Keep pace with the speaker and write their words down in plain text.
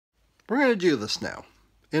We're going to do this now,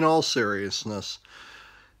 in all seriousness,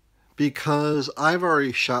 because I've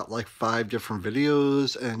already shot like 5 different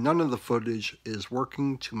videos and none of the footage is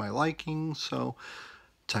working to my liking, so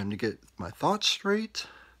time to get my thoughts straight,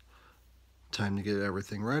 time to get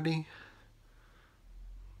everything ready,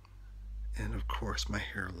 and of course my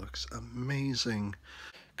hair looks amazing.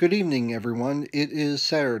 Good evening, everyone. It is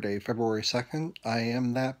Saturday, February 2nd. I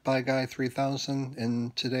am That Buy Guy 3000,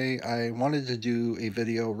 and today I wanted to do a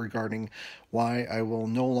video regarding why I will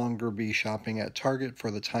no longer be shopping at Target for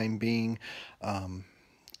the time being.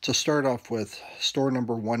 To start off with, store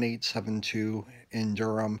number 1872 in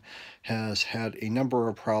Durham has had a number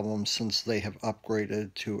of problems since they have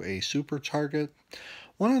upgraded to a super Target.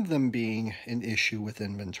 One of them being an issue with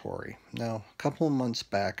inventory. Now, a couple of months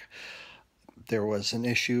back, there was an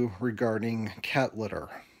issue regarding cat litter,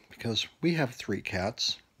 because we have 3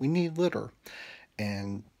 cats, we need litter,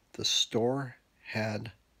 and the store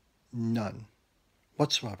had none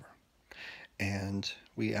whatsoever. And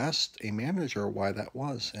we asked a manager why that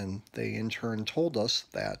was, and they in turn told us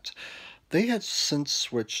that they had since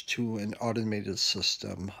switched to an automated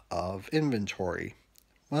system of inventory.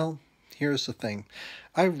 Well, here's the thing.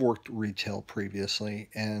 I've worked retail previously,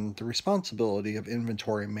 and the responsibility of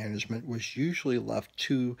inventory management was usually left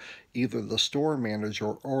to either the store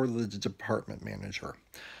manager or the department manager.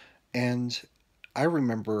 And I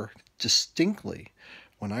remember distinctly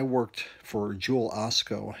when I worked for Jewel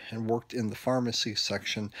Osco and worked in the pharmacy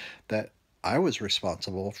section that I was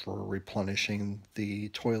responsible for replenishing the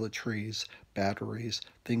toiletries, batteries,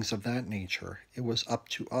 things of that nature. It was up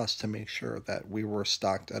to us to make sure that we were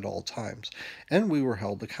stocked at all times, and we were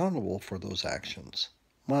held accountable for those actions.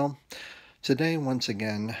 Well, today, once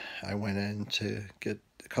again, I went in to get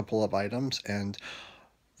a couple of items, and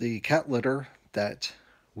the cat litter that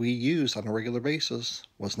we use on a regular basis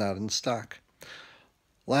was not in stock.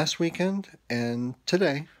 Last weekend and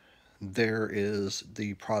today, there is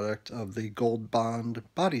the product of the Gold Bond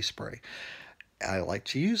body spray. I like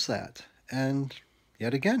to use that, and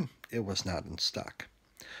yet again, it was not in stock.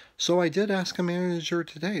 So I did ask a manager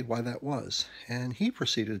today why that was, and he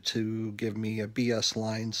proceeded to give me a BS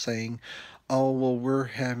line saying, oh, well, we're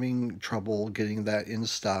having trouble getting that in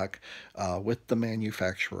stock with the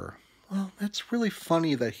manufacturer. Well, it's really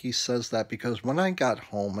funny that he says that, because when I got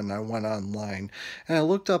home and I went online and I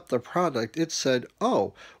looked up the product, it said,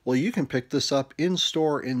 oh, well, you can pick this up in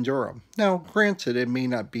store in Durham. Now, granted, it may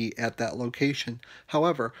not be at that location.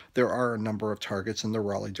 However, there are a number of Targets in the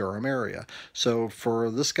Raleigh-Durham area. So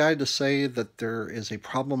for this guy to say that there is a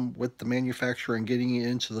problem with the manufacturer and getting it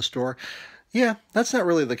into the store, yeah, that's not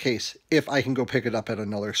really the case if I can go pick it up at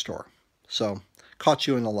another store. So, caught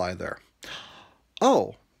you in a lie there.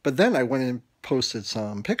 Oh, but then I went and posted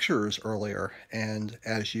some pictures earlier, and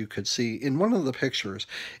as you could see in one of the pictures,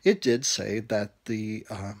 it did say that the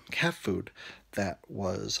cat food that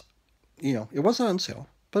was, it wasn't on sale,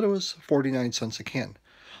 but it was 49 cents a can.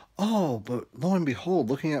 Oh, but lo and behold,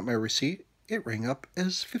 looking at my receipt, it rang up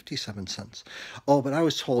as 57 cents. Oh, but I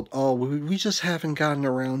was told, oh, we just haven't gotten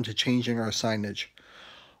around to changing our signage.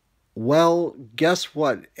 Well, guess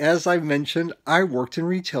what? As I mentioned, I worked in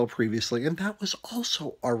retail previously, and that was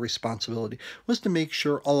also our responsibility, was to make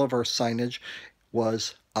sure all of our signage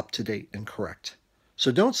was up to date and correct.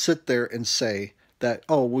 So don't sit there and say that,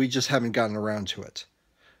 oh, we just haven't gotten around to it,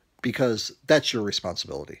 because that's your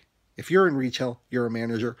responsibility. If you're in retail, you're a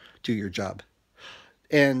manager, do your job.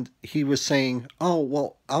 And he was saying, oh,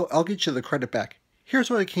 well, I'll get you the credit back. Here's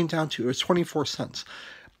what it came down to. It was 24 cents.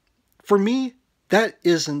 For me, that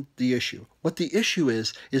isn't the issue. What the issue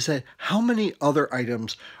is that how many other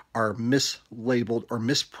items are mislabeled or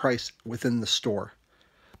mispriced within the store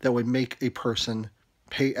that would make a person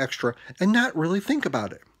pay extra and not really think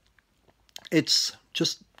about it. It's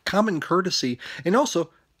just common courtesy, and also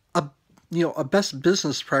a best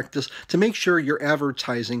business practice to make sure you're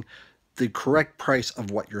advertising the correct price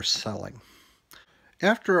of what you're selling.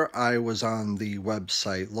 After I was on the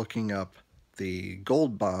website looking up the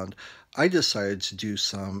Gold Bond, I decided to do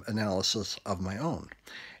some analysis of my own.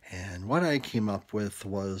 And what I came up with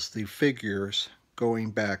was the figures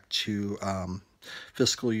going back to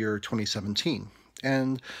fiscal year 2017.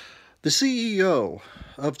 And the CEO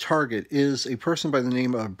of Target is a person by the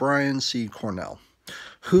name of Brian C. Cornell,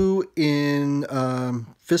 who in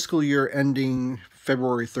fiscal year ending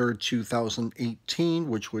February 3rd, 2018,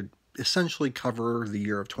 which would essentially cover the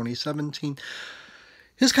year of 2017,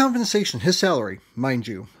 his compensation, his salary, mind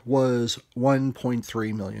you, was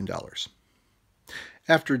 $1.3 million.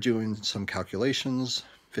 After doing some calculations,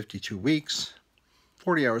 52 weeks,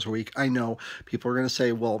 40 hours a week. I know people are going to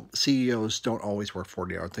say, well, CEOs don't always work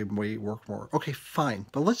 40 hours. They may work more. Okay, fine.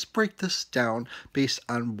 But let's break this down based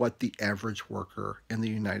on what the average worker in the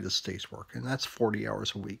United States work, and that's 40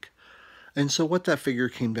 hours a week. And so what that figure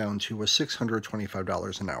came down to was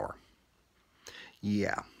 $625 an hour.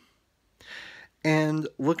 Yeah. And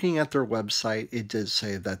looking at their website, it did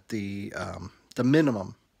say that the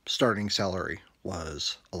minimum starting salary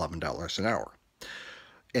was $11 an hour,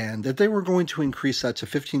 and that they were going to increase that to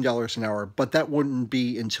 $15 an hour, but that wouldn't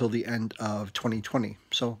be until the end of 2020.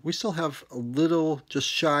 So we still have a little, just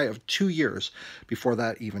shy of 2 years before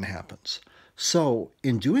that even happens. So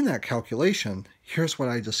in doing that calculation, here's what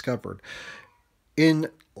I discovered. In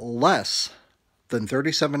less than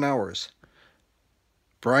 37 hours,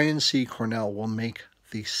 Brian C. Cornell will make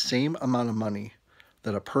the same amount of money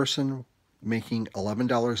that a person making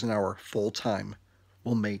 $11 an hour full-time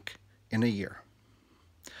will make in a year.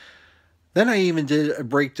 Then I even did a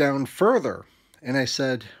breakdown further, and I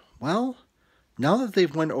said, well, now that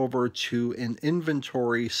they've went over to an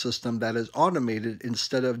inventory system that is automated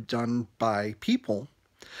instead of done by people,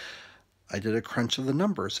 I did a crunch of the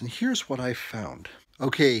numbers, and here's what I found.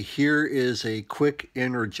 Okay, here is a quick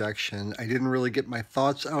interjection. I didn't really get my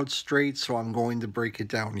thoughts out straight, so I'm going to break it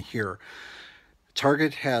down here.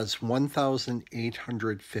 Target has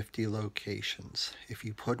 1,850 locations. If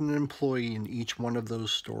you put an employee in each one of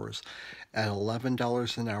those stores at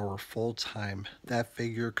 $11 an hour full-time, that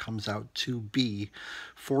figure comes out to be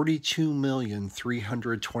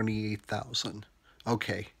 $42,328,000.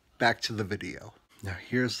 Okay, back to the video. Now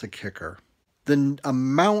here's the kicker. The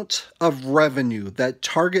amount of revenue that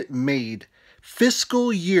Target made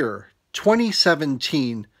fiscal year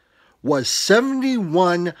 2017 was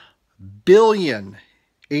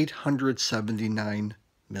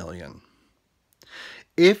 $71,879,000,000.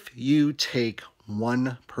 If you take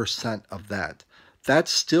 1% of that, that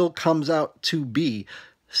still comes out to be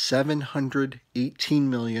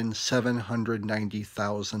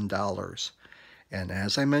 $718,790,000. And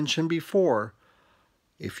as I mentioned before,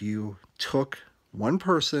 if you took one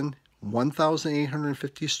person,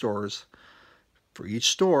 1,850 stores, for each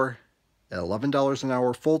store, at $11 an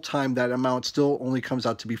hour full-time, that amount still only comes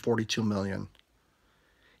out to be $42 million.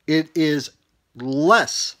 It is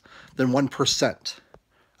less than 1%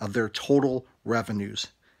 of their total revenues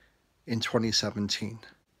in 2017.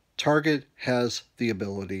 Target has the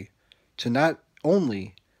ability to not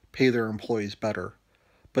only pay their employees better,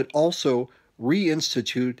 but also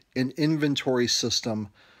reinstitute an inventory system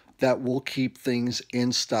that will keep things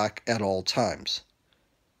in stock at all times.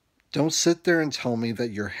 Don't sit there and tell me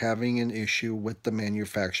that you're having an issue with the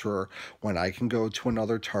manufacturer when I can go to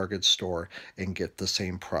another Target store and get the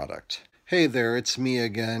same product. Hey there, it's me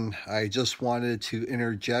again. I just wanted to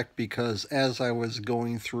interject because as I was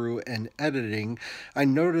going through and editing, I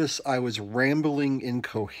noticed I was rambling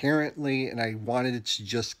incoherently, and I wanted to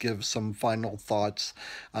just give some final thoughts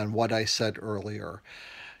on what I said earlier.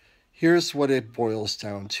 Here's what it boils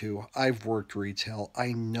down to. I've worked retail.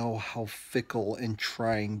 I know how fickle and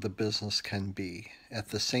trying the business can be. At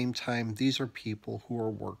the same time, these are people who are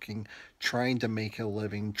working, trying to make a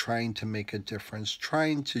living, trying to make a difference,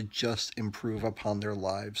 trying to just improve upon their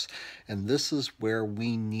lives. And this is where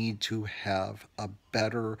we need to have a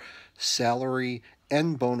better salary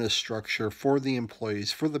and bonus structure for the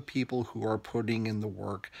employees, for the people who are putting in the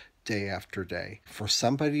work day after day. For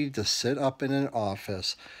somebody to sit up in an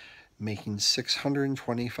office making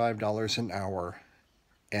 $625 an hour,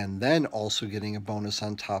 and then also getting a bonus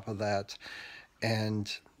on top of that.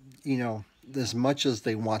 And, you know, as much as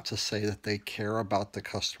they want to say that they care about the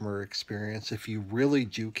customer experience, if you really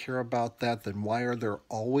do care about that, then why are there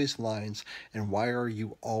always lines, and why are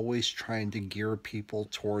you always trying to gear people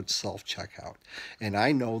towards self-checkout? And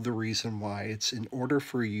I know the reason why. It's in order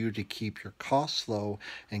for you to keep your costs low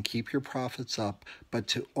and keep your profits up, but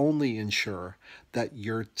to only ensure that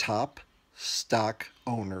your top stock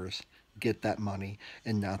owners get that money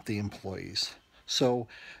and not the employees. So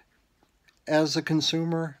as a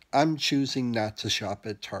consumer, I'm choosing not to shop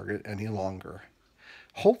at Target any longer.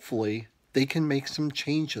 Hopefully, they can make some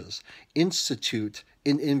changes, institute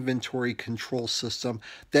an inventory control system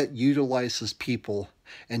that utilizes people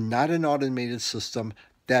and not an automated system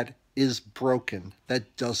that is broken,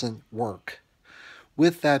 that doesn't work.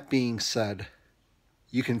 With that being said,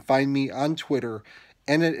 you can find me on Twitter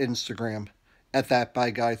and at Instagram at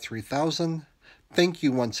ThatByGuy3000. Thank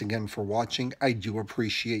you once again for watching. I do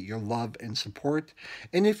appreciate your love and support.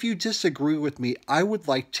 And if you disagree with me, I would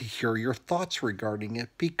like to hear your thoughts regarding it,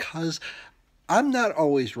 because I'm not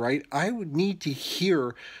always right. I would need to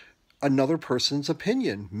hear another person's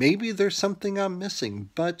opinion. Maybe there's something I'm missing,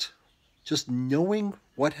 but Just knowing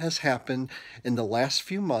what has happened in the last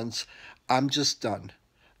few months, I'm just done.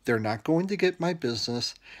 They're not going to get my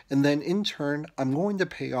business, and then in turn, I'm going to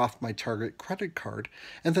pay off my Target credit card,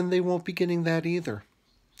 and then they won't be getting that either.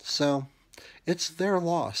 So, it's their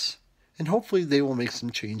loss, and hopefully they will make some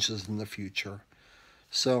changes in the future.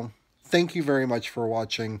 So, thank you very much for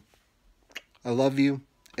watching. I love you,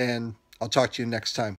 and I'll talk to you next time.